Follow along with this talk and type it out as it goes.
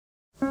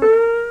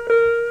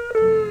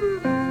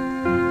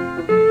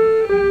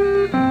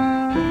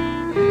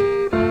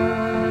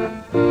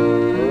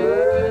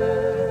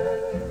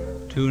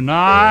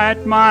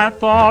night my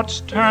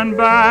thoughts turn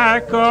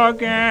back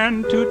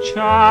again to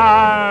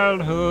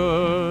childhood,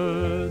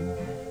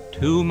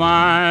 to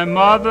my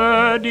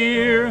mother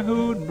dear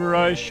who'd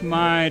brush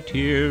my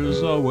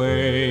tears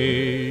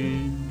away.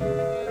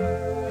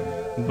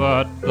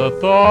 But the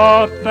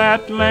thought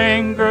that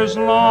lingers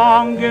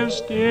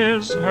longest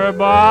is her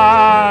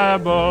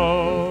Bible,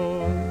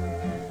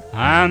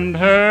 and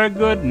her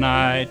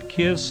goodnight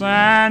kiss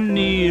and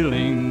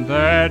kneeling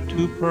there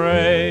to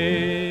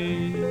pray.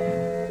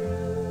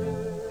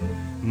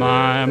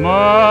 My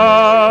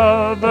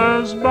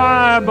mother's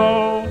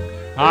Bible,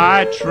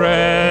 I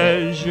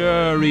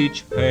treasure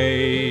each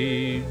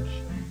page,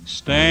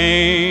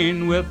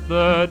 stained with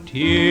the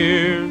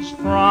tears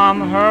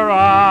from her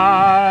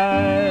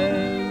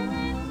eyes.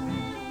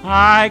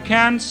 I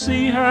can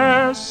see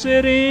her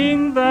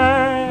sitting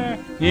there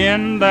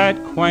in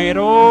that quaint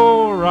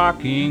old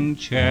rocking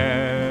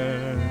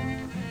chair,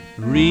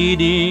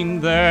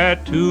 reading there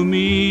to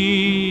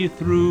me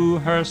through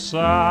her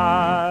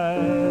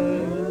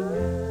side.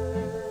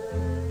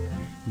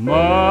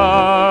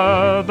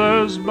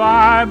 Mother's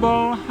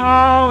Bible,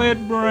 how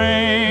it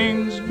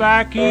brings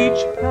back each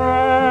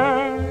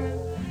prayer,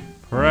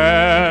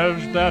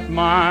 prayers that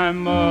my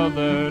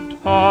mother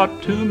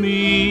taught to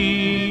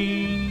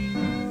me.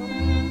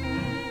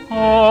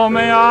 Oh,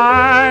 may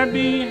I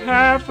be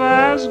half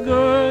as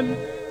good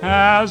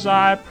as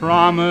I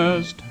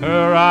promised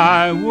her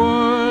I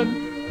would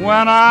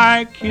when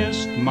I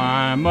kissed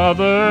my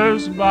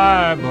mother's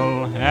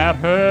Bible at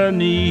her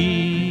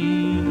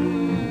knee.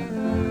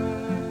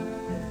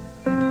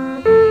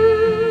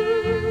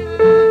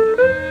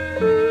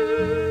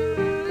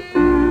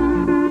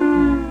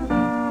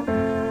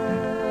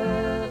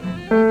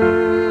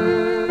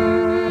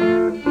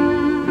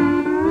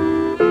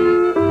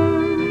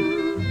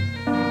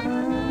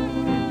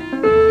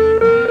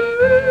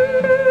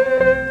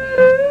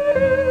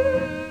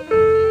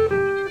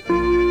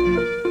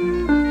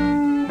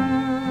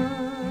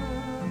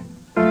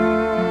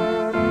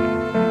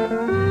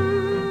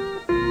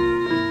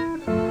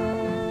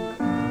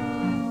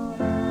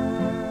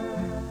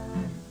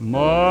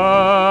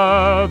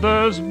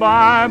 Mother's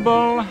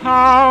Bible,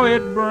 how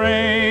it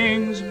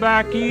brings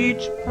back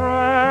each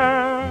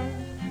prayer,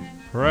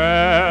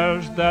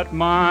 prayers that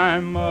my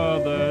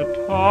mother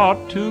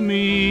taught to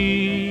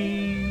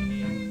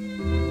me.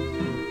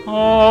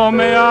 Oh,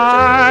 may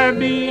I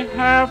be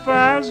half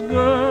as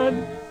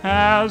good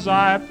as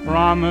I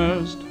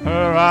promised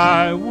her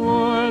I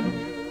would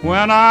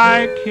when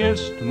I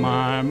kissed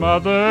my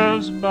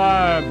mother's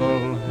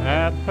Bible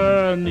at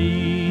her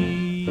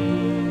knee.